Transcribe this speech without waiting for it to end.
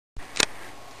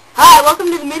Hi, welcome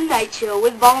to the Midnight Show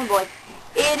with Ballin' Boy.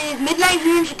 It is midnight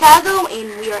here in Chicago,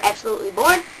 and we are absolutely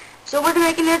bored, so we're going to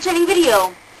make an entertaining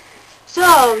video. So,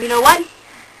 you know what?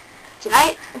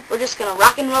 Tonight, we're just going to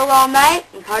rock and roll all night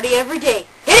and party every day.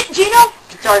 Hit it, Gino!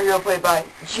 Guitar Hero played by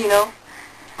Gino.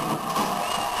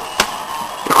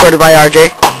 Recorded by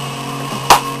RJ.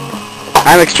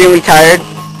 I'm extremely tired.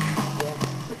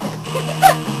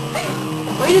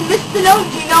 Way to miss the note,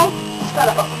 Gino!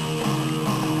 Shut up.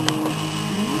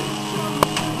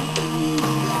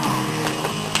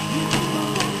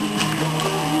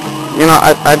 You know,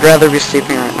 I'd rather be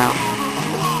sleeping right now.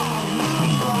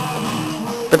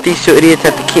 But these two idiots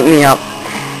have to keep me up.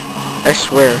 I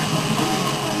swear.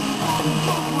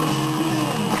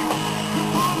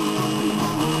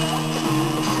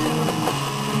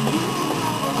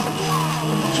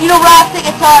 Gino rocks the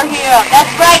Guitar Hero.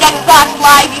 That's right, Xbox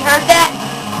Live, you heard that?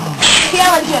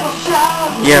 Challenge him.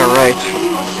 Yeah, right.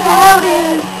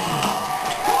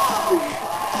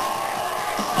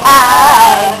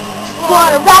 I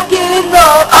wanna rock and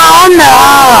roll All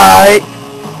night.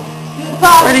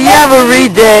 Party every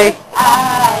day.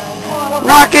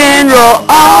 Rock and roll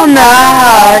all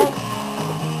night.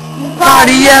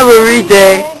 Party every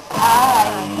day.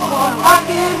 rock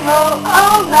and roll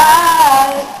all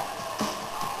night.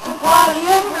 Party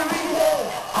every day.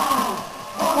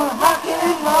 Rock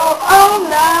and roll all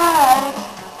night.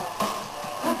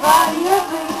 Party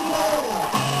every day.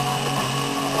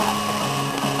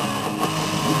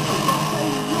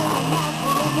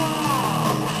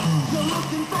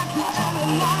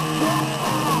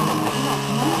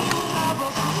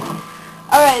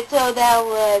 Alright, so that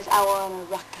was I Wanna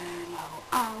Rock and Roll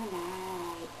All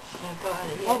Night,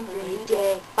 Every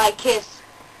Day by Kiss.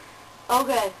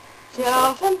 Okay,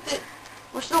 so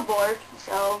we're still bored,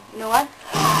 so you know what?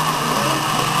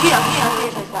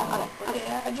 Seriously, stop. Okay,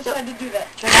 I just had to do that.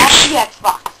 Turn off the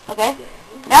Xbox, okay?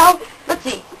 Now, let's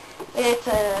see. It's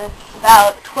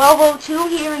about 12:02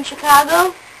 here in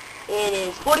Chicago. It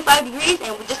is 45 degrees,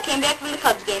 and we just came back from the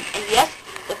Cubs game. And yes,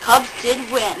 the Cubs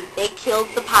did win. They killed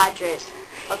the Padres.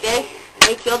 Okay?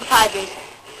 They killed the Padres.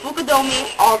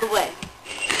 Fukadomi all the way.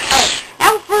 Alright,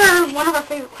 now for one of our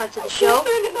favorite parts of the show,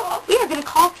 we are going to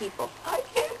call people. I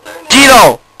can't turn it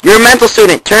Gino, you're a mental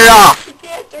student. Turn it off. I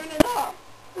can't turn it off.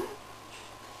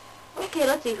 Okay,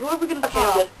 let's see. Who are we going to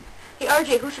call? Hey,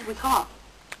 RJ, who should we call?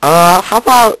 How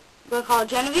about... We're going to call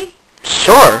Genevieve?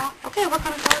 Sure. Okay, we're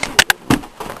going to call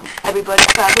Genevieve. Everybody,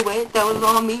 by the way, that was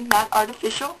all me, not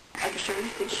artificial. I can show you the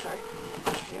picture.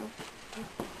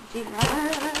 We're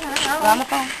on the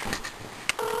phone.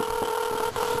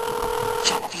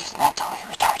 Genevieve's mentally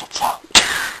retarded, so.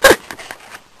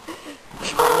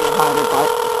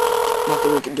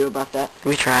 Nothing we can do about that.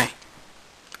 We try.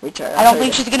 We try. I don't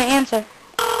think she's going to answer.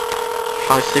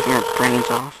 Probably sleeping her brains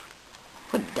off.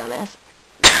 What a dumbass.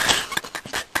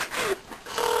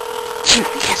 Gino,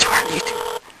 you can't swear on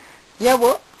YouTube. Yeah,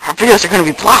 well. Our videos are going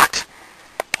to be blocked.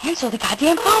 Answer the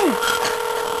goddamn phone.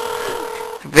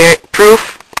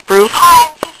 Proof.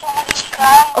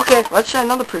 Okay, let's try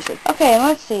another person. Okay,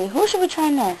 let's see. Who should we try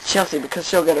next? Chelsea, because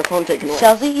she'll get her phone taken away.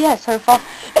 Chelsea? Yes, her phone.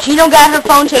 Gino got her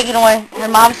phone taken away. Her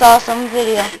mom saw some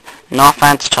video. No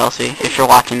offense, Chelsea, if you're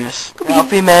watching this.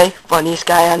 Ralphie May, funniest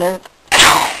guy on earth.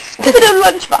 Look at her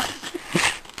lunchbox.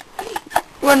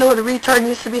 You wanna know what a retard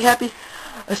needs to be happy?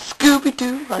 A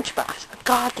Scooby-Doo lunchbox. A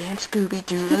goddamn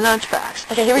Scooby-Doo lunchbox.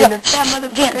 Okay, here we go. And if that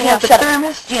motherfucker Gino, has a shut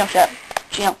thermos, up. Gino, shut up.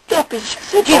 Gino. that bitch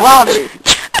sits Gino. around me.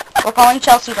 We're calling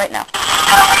Chelsea right now.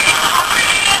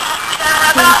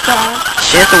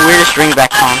 She has the weirdest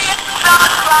ringback tones.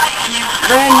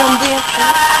 Random dance.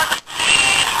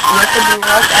 You have to do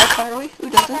rock out, Carly? Who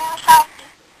doesn't?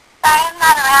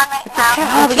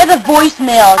 Oh, we got the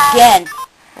voicemail again.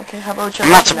 Okay, how about you?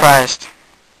 I'm not surprised.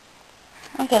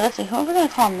 Okay, let's see. Who are we going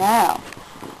to call now?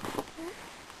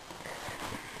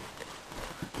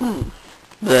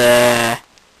 Bleh.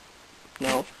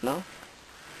 No.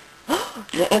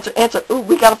 Yeah, answer. Ooh,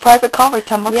 we got a private caller.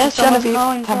 10 bucks Yes, is Genevieve.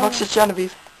 calling, 10 bucks is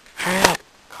Genevieve. Hurry up.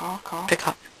 Call. Pick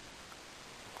up.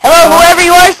 Hello, whoever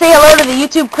you are, say hello to the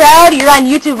YouTube crowd. You're on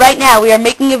YouTube right now. We are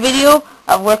making a video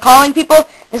of we're calling people.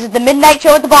 This is the Midnight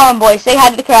Show with the Ballin' Boy. Say hi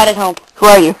to the crowd at home. Who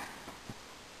are you?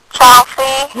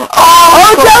 Chelsea.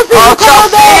 Oh, Chelsea, oh, you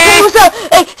called back. Chelsea. Hey, what's up?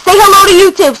 Hey, say hello to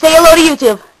YouTube. Say hello to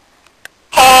YouTube.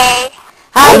 Hey.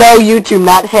 Hi. Hello, YouTube,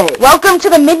 not hey. Welcome to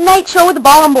the Midnight Show with the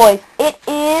Ballin' Boys. It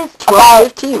is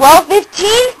 12:15.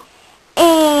 12:15,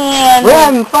 and We're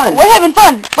having fun. We're having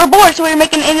fun. We're bored, so we're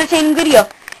making an entertaining video.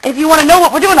 And if you want to know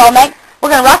what we're doing all night, we're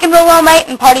going to rock and roll all night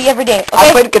and party every day, okay?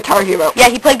 I played Guitar Hero. Yeah,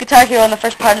 he played Guitar Hero in the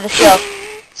first part of the show.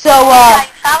 So, I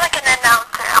sound like an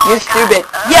announcer. You're stupid.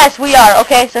 Yes, we are.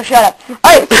 Okay, so shut up.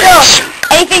 Alright,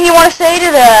 so, anything you want to say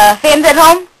to the fans at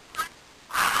home?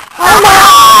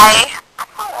 Hi.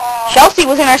 Chelsea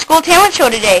was in our school talent show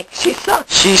today. She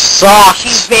sucks. She sucks.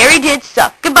 She very did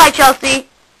suck. Goodbye, Chelsea.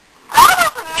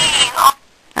 That doesn't mean.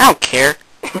 I don't care.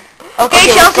 Okay,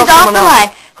 Okay, let's Chelsea's call off someone the else. line.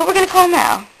 Who we're going to call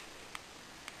now?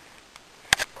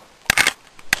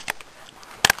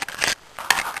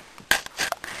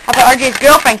 How about RJ's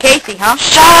girlfriend, Casey, huh?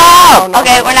 Shut up! No,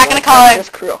 Okay, we're not going to call her. That's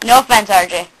cruel. No offense,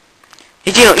 RJ.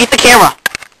 Hey, Gino, eat the camera.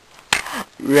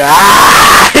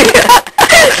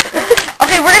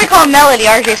 Okay, we're going to call Melody,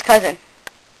 RJ's cousin.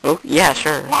 Oh, yeah,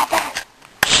 sure.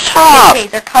 Shut Okay,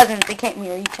 up. they're cousins. They can't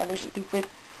mirror each other, stupid.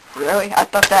 Really? I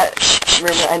thought that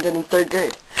rumor ended in 3rd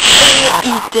grade.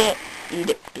 Eat it. Eat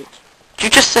it, bitch. Did you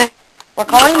just say? We're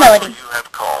calling Melody. You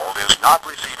have called is not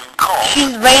receiving calls.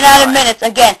 She's ran out of minutes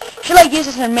again. She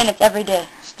uses her minutes every day.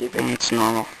 Stupid. It's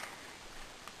normal.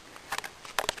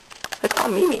 Let's call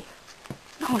Mimi.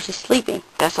 No, she's sleeping.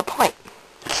 That's the point.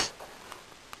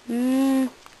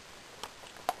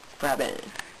 Robin.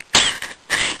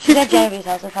 She's at Genevieve's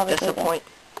house. I'll probably That's the sleep there. point.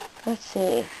 Let's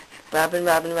see. Robin.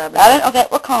 Robin? Okay,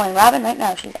 we're calling Robin right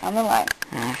now. She's on the line.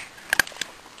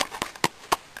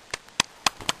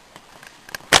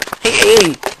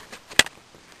 Hey.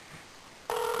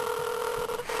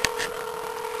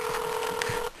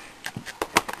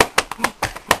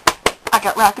 I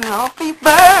got rock and roll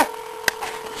fever.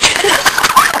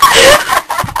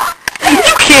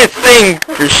 You can't sing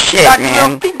for shit, Rock and roll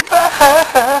man. fever.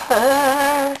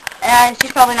 And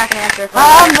she's probably not going to answer her phone.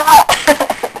 I'm not.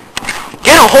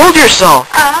 Get a hold yourself.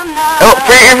 I'm not. Oh,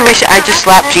 for your information, I just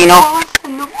slapped Gino.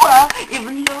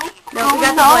 No, we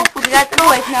got the voice. We got the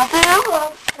voice now.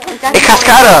 We got Hey, the voice.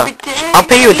 Cascada, I'll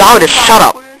pay you $1 to shut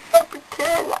up.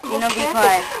 Gino, be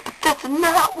quiet. That's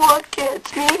not what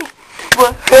gets me.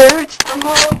 What hurts the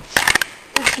most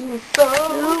is being so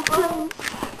close,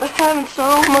 but having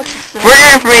so much to say. For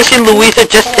your information, Louisa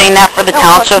just sang that for the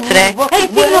talent show today. Hey,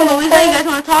 speaking of Louisa, you guys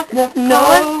want to talk?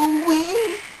 No,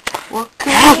 we what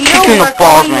could I'll kick you in the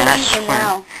balls, man, I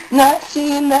swear. not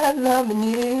seeing that loving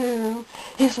you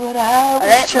is what I was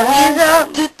Alright, trying Louisa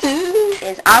to do.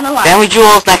 is on the line. Family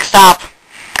Jewels, next stop.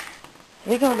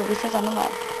 Here we go, Louisa's on the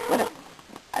line. Whatever.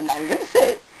 I'm not even gonna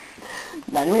say it.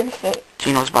 Not even gonna say it.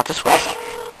 Gino's about to switch.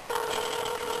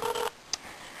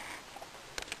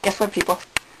 Guess what, people?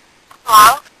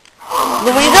 Hello?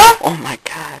 Louisa? Oh my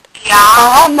god. Yeah.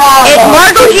 I'm not. It's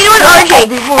Marco, Gino, and RJ.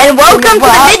 And welcome to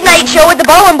the Midnight Show with the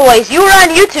Bowen Boys. You are on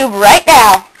YouTube right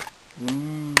now.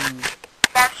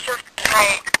 That's just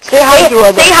great. Say hi to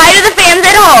her. Say hi to the fans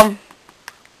at home.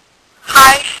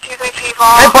 Hi, stupid people.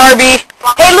 Hi, Barbie.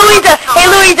 Hey, Louisa.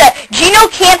 Gino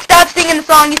can't stop singing the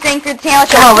song you sang for the talent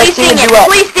show. Come on, Please let's sing sing a it. duet.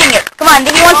 Please sing it. Come on,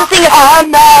 he wants to sing it. I'm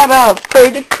not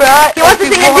afraid to cry. He wants to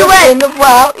sing a Every duet. once in a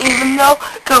while, even though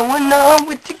going on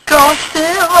with you going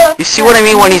still. You see what I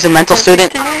mean when he's a mental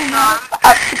student?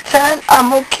 I pretend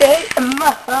I'm okay in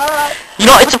my heart. You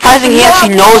know, it's surprising he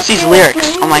actually knows these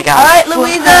lyrics. Oh my god. Alright,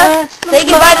 Louisa. Say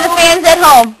goodbye to the fans at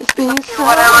home. It's been so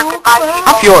Whatever, goodbye.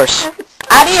 Off yours.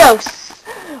 Adios.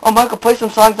 Oh, Michael, play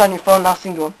some songs on your phone and I'll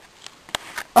sing to them.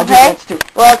 I'll do Okay. dance too.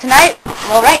 Well,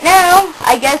 right now,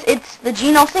 I guess it's the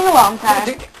Gino sing-along time.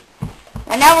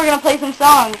 And now we're going to play some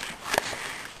songs.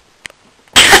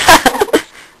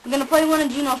 I'm going to play one of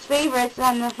Gino's favorites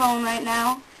on the phone right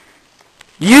now.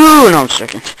 You, no, I'm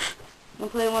joking. I'm going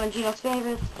to play one of Gino's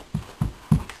favorites.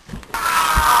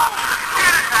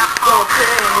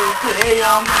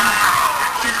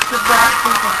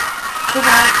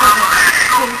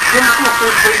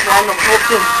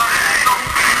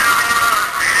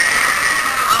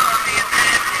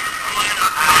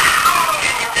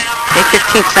 Take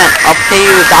 15 cents. I'll pay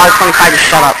you $1.25 to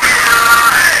shut up.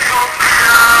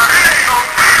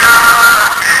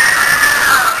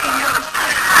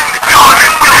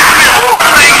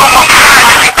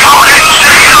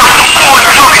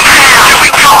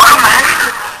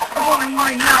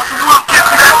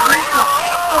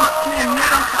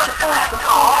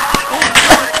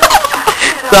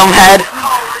 Dumbhead.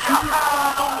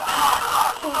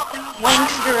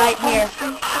 Wankster right here.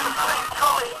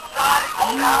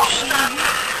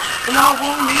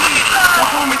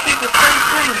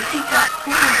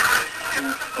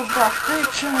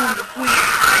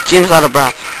 Jim's out of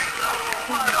breath.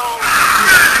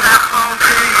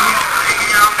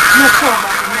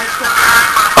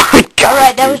 Oh my god.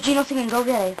 Alright, that was Gino singing Go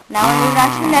Get It. Now we're moving on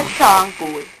to the next song.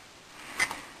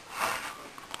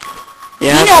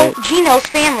 Yeah, Gino's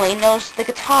family knows the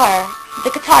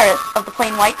guitarist of the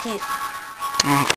Plain White Tees. Oh.